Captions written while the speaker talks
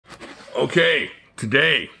Okay,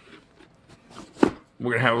 today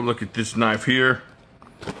we're gonna have a look at this knife here,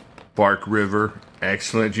 Bark River.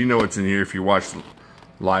 Excellent. You know what's in here if you watched the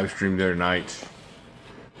live stream the other night.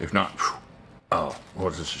 If not, oh,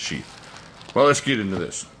 what is this, a sheath? Well, let's get into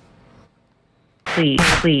this. Please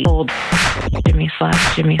hold. Jimislash.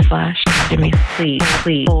 Please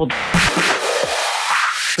hold.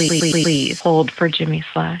 Please hold for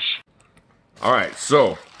Jimislash. All right,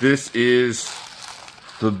 so this is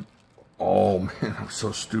the. Oh man, I'm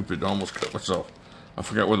so stupid. I almost cut myself. I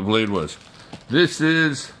forgot where the blade was. This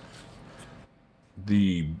is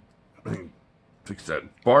the. Let me fix that.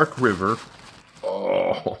 Bark River.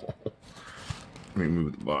 Oh. Let me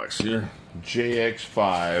move the box here.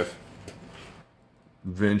 Jx5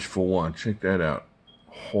 Vengeful 1. Check that out.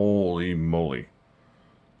 Holy moly.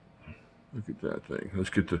 Look at that thing.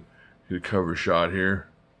 Let's get the cover shot here.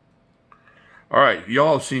 Alright,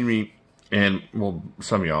 y'all have seen me, and, well,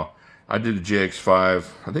 some of y'all. I did a JX5,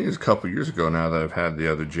 I think it's a couple years ago now that I've had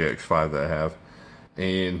the other JX5 that I have.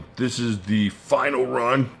 And this is the final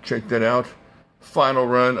run. Check that out. Final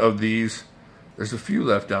run of these. There's a few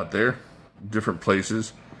left out there. Different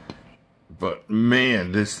places. But,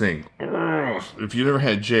 man, this thing. If you never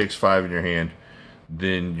had JX5 in your hand,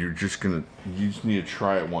 then you just need to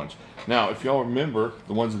try it once. Now, if y'all remember,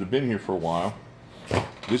 the ones that have been here for a while,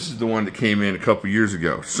 this is the one that came in a couple years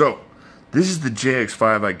ago. So, this is the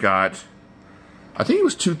JX5 I got, I think it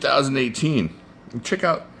was 2018. Check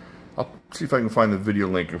out, I'll see if I can find the video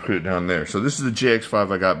link and put it down there. So, this is the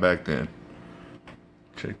JX5 I got back then.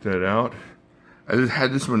 Check that out. I just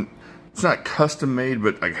had this one, it's not custom made,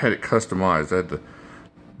 but I had it customized. I had the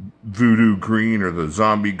voodoo green or the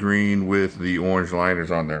zombie green with the orange liners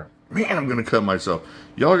on there. Man, I'm going to cut myself.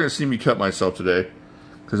 Y'all are going to see me cut myself today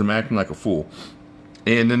because I'm acting like a fool.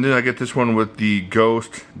 And then I get this one with the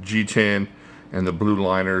Ghost G10 and the blue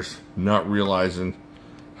liners, not realizing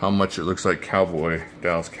how much it looks like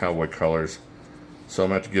Dallas Cowboy colors. So I'm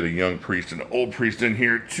going to have to get a young priest and an old priest in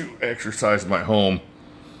here to exorcise my home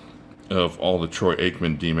of all the Troy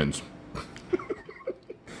Aikman demons.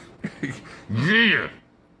 Yeah!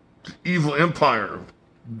 The evil empire of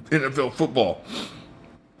NFL football.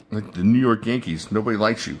 Like the New York Yankees. Nobody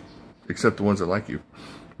likes you. Except the ones that like you.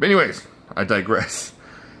 But anyways, I digress.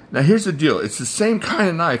 Now here's the deal. It's the same kind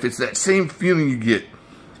of knife. It's that same feeling you get.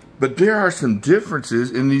 But there are some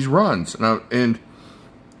differences in these runs. And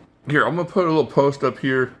here, I'm going to put a little post up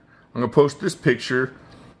here. I'm going to post this picture.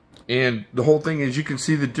 And the whole thing is you can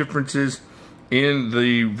see the differences in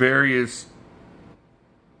the various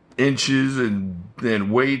inches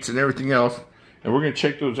and weights and everything else. And we're going to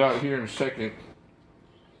check those out here in a second.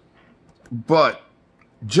 But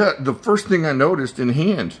the first thing I noticed in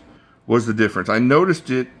hand was the difference. I noticed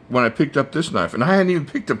it when I picked up this knife. And I hadn't even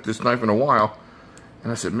picked up this knife in a while.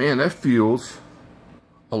 And I said, man, that feels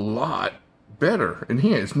a lot better in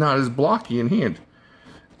hand. It's not as blocky in hand.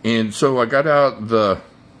 And so I got out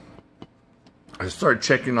I started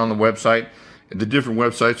checking on the website, the different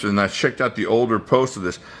websites, and I checked out the older posts of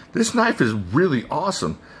this. This knife is really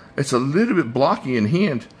awesome. It's a little bit blocky in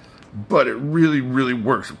hand, but it really, really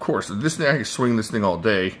works. Of course, this thing, I can swing this thing all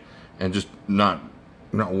day and just not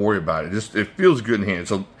worry about it. It feels good in hand.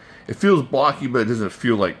 So it feels blocky, but it doesn't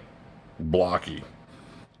feel like blocky.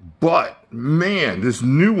 But man, this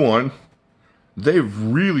new one, they've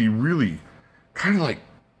really, really kind of like,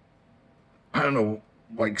 I don't know,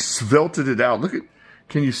 like svelted it out. Look at,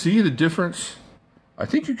 can you see the difference? I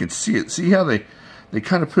think you can see it. See how they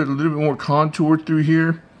kind of put a little bit more contour through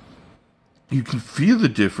here? You can feel the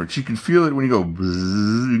difference. You can feel it when you go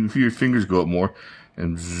bzzz, you can feel your fingers go up more,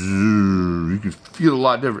 and bzzz, you can feel a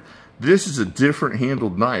lot different. This is a different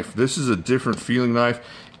handled knife. This is a different feeling knife,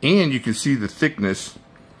 and you can see the thickness.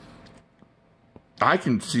 I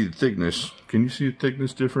can see the thickness. Can you see the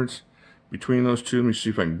thickness difference between those two? Let me see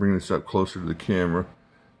if I can bring this up closer to the camera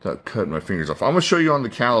without cutting my fingers off. I'm going to show you on the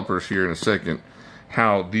calipers here in a second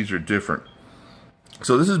how these are different.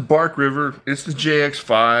 So this is Bark River. It's the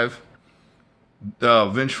JX5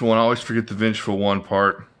 Vengeful one. I always forget the Vengeful 1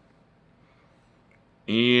 part.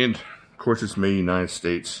 And of course it's made in the United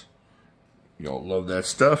States. Y'all love that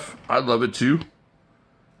stuff. I love it too.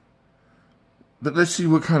 But let's see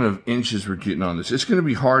what kind of inches we're getting on this. It's going to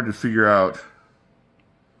be hard to figure out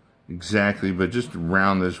exactly, but just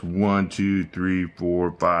around this 1, 2, 3,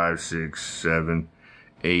 4, 5, 6, 7,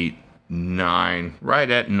 8, 9. Right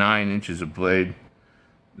at 9 inches of blade.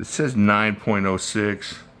 It says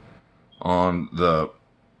 9.06 on the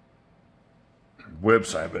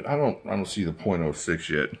website, but I don't see the 0.06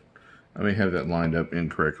 yet. I may have that lined up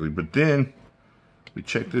incorrectly. But then we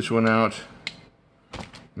check this one out,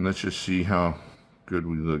 and let's just see how good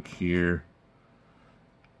we look here.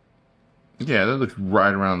 Yeah, that looks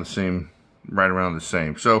right around the same.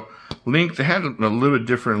 So length, they had a little bit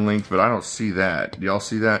different length, but I don't see that. Do y'all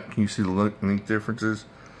see that? Can you see the length differences?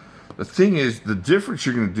 The thing is, the difference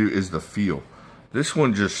you're going to do is the feel. This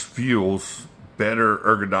one just feels better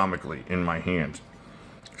ergonomically in my hand.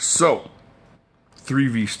 So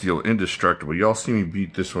 3V steel, indestructible. Y'all see me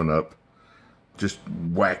beat this one up. Just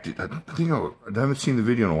whacked it. I haven't seen the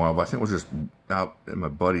video in a while, but I think it was just out at my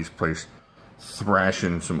buddy's place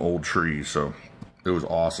thrashing some old trees. So it was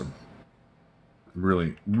awesome.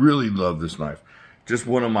 Really, really love this knife. Just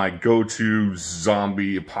one of my go-to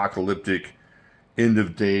zombie apocalyptic end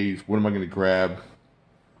of days. What am I going to grab?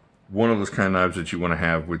 One of those kind of knives that you want to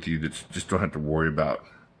have with you that just don't have to worry about.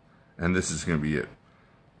 And this is going to be it.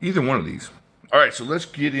 Either one of these. All right, so let's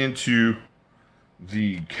get into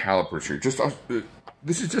the calipers here.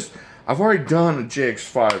 I've already done a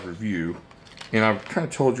JX5 review, and I've kind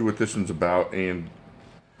of told you what this one's about and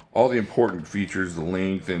all the important features, the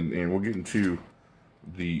length, and we'll get into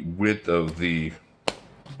the width of the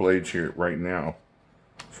blades here right now.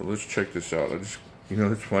 So let's check this out. You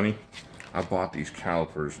know, it's funny. I bought these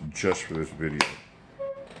calipers just for this video.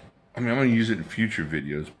 I mean, I'm going to use it in future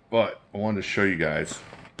videos, but I wanted to show you guys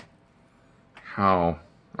how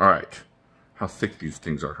thick these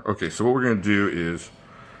things are. Okay, so what we're going to do is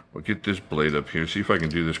we'll get this blade up here, see if I can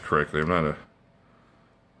do this correctly. I'm not a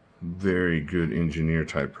very good engineer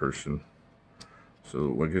type person.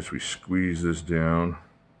 So I guess we squeeze this down.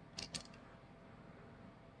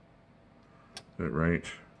 Is that right?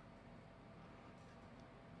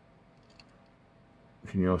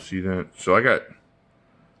 Can y'all see that? So I got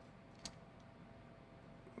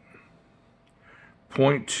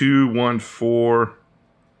 0.214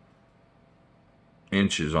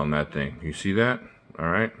 inches on that thing. You see that? All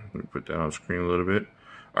right, let me put that on screen a little bit.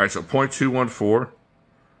 All right, so 0.214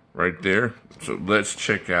 right there. So let's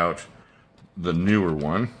check out the newer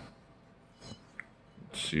one.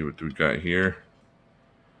 Let's see what we got here.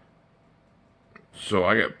 So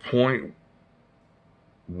I got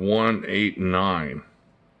 0.189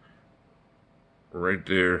 right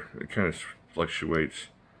there. It kind of fluctuates.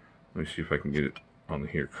 Let me see if I can get it on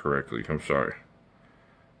here correctly. I'm sorry.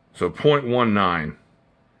 So 0.19.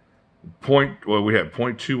 We have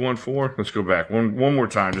 0.214. Let's go back one more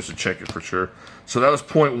time just to check it for sure. So that was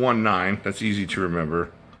 0.19. That's easy to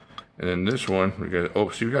remember. And then this one, we got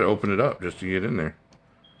we got to open it up just to get in there.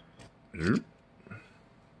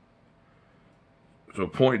 So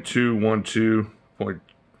 0.212.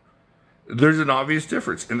 There's an obvious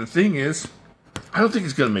difference. And the thing is, I don't think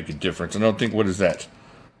it's going to make a difference. I don't think, what is that?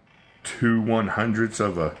 2/100ths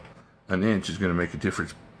of an inch is going to make a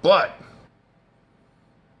difference. But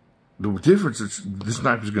the difference that this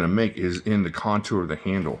knife is going to make is in the contour of the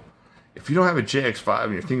handle. If you don't have a JX5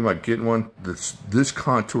 and you're thinking about getting one, this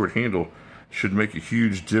contoured handle should make a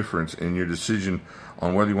huge difference in your decision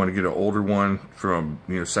on whether you want to get an older one from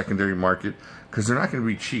secondary market, because they're not going to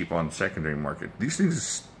be cheap on the secondary market. These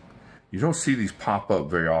things, you don't see these pop up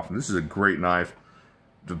very often. This is a great knife.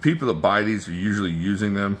 The people that buy these are usually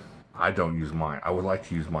using them. I don't use mine. I would like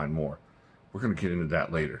to use mine more. We're going to get into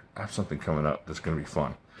that later. I have something coming up that's going to be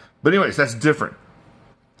fun. But anyways, that's different.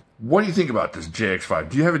 What do you think about this JX5?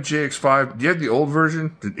 Do you have a JX5? Do you have the old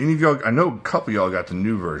version? Did any of y'all? I know a couple of y'all got the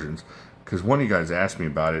new versions, because one of you guys asked me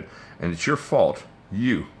about it, and it's your fault.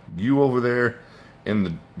 You over there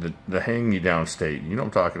in the hang you down state. You know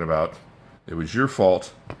what I'm talking about. It was your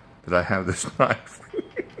fault that I have this knife.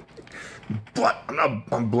 But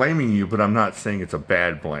I'm blaming you, but I'm not saying it's a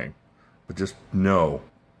bad blame. But just know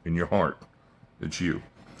in your heart it's you.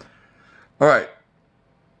 All right.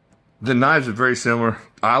 The knives are very similar.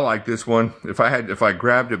 I like this one. If I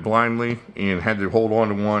grabbed it blindly and had to hold on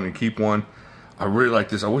to one and keep one, I really like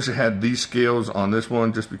this. I wish I had these scales on this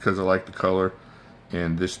one just because I like the color.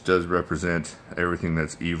 And this does represent everything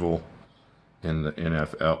that's evil in the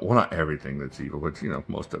NFL. Well, not everything that's evil, but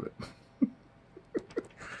most of it.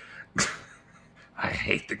 I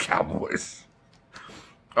hate the Cowboys.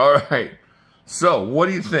 All right. So, what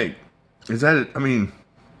do you think? Is that it? I mean,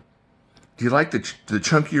 do you like the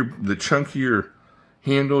chunkier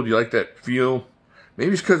handle? Do you like that feel?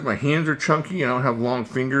 Maybe it's because my hands are chunky and I don't have long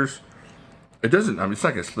fingers. It doesn't. I mean, it's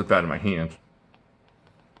not gonna slip out of my hand.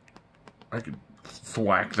 I could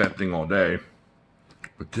thwack that thing all day.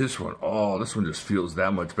 But this one, this one just feels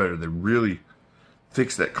that much better. They really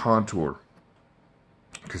fix that contour,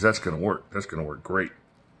 because that's gonna work. That's gonna work great.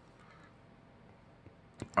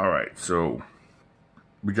 All right, so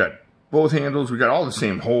we got both handles. We got all the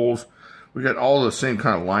same holes. We got all the same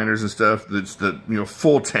kind of liners and stuff. That's the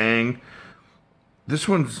full tang. This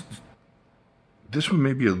one's This one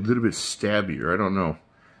may be a little bit stabbier. I don't know.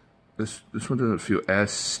 This one doesn't feel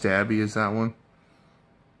as stabby as that one.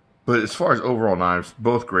 But as far as overall knives,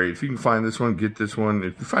 both great. If you can find this one, get this one.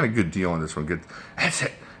 If you find a good deal on this one, that's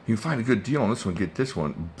it. If you can find a good deal on this one, get this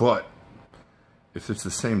one. But if it's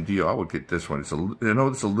the same deal, I would get this one. I know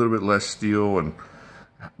it's a little bit less steel and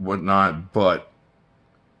whatnot, but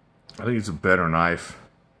I think it's a better knife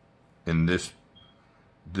in this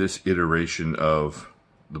iteration of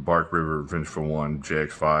the Bark River Vengeful 1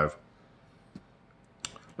 JX5.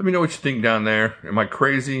 Let me know what you think down there. Am I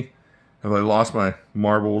crazy? Have I lost my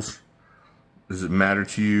marbles? Does it matter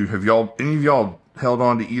to you? Have any of y'all held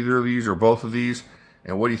on to either of these or both of these?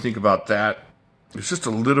 And what do you think about that? It's just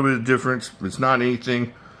a little bit of difference. It's not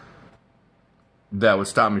anything that would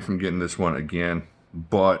stop me from getting this one again.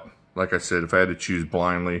 But like I said, if I had to choose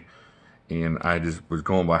blindly and I just was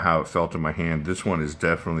going by how it felt in my hand, this one is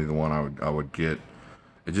definitely the one I would get.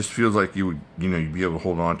 It just feels like you'd be able to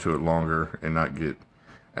hold on to it longer and not get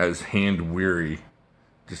as hand weary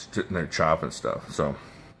just sitting there chopping stuff. So,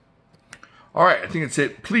 all right, I think that's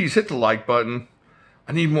it. Please hit the like button.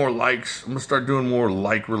 I need more likes. I'm gonna start doing more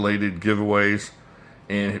like related giveaways,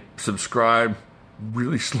 and subscribe.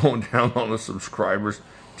 Really slowing down on the subscribers.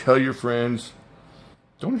 Tell your friends.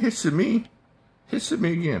 Don't hiss at me. Hiss at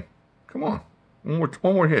me again. Come on, one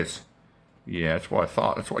more hiss. Yeah, that's what I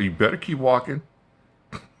thought. That's why you better keep walking.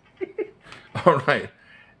 All right.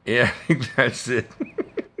 Yeah, I think that's it.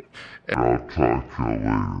 I'll talk to you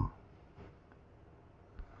later.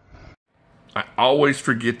 I always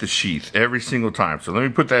forget the sheath every single time. So let me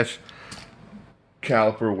put that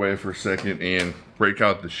caliper away for a second and break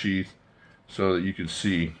out the sheath so that you can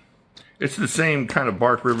see. It's the same kind of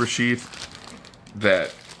Bark River sheath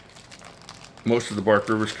that most of the Bark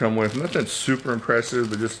Rivers come with. Nothing super impressive,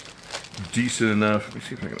 but just decent enough. Let me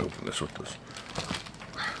see if I can open this with this.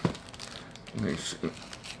 Let me see.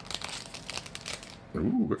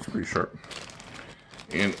 Ooh, that's pretty sharp.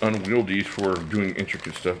 And unwieldy for doing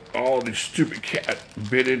intricate stuff. Oh, this stupid cat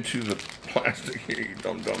bit into the plastic here, you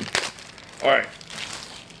dum-dum. Alright.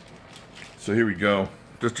 So here we go.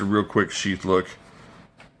 Just a real quick sheath look.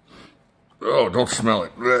 Oh, don't smell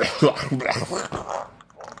it.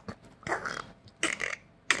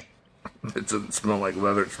 It doesn't smell like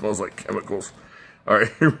leather, it smells like chemicals.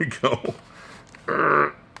 Alright, here we go.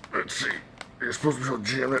 Let's see. You're supposed to be able to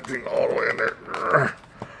jam that thing all the way in there.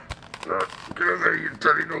 Get in there, you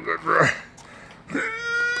dirty no good.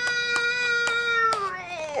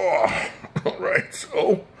 Alright,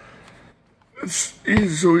 so it's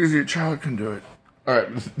so easy a child can do it. Alright,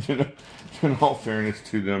 in all fairness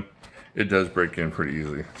to them, it does break in pretty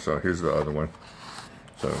easily. So here's the other one.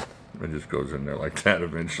 So it just goes in there like that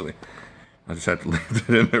eventually. I just have to leave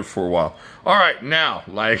it in there for a while. Alright, now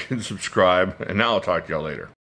like and subscribe, and now I'll talk to y'all later.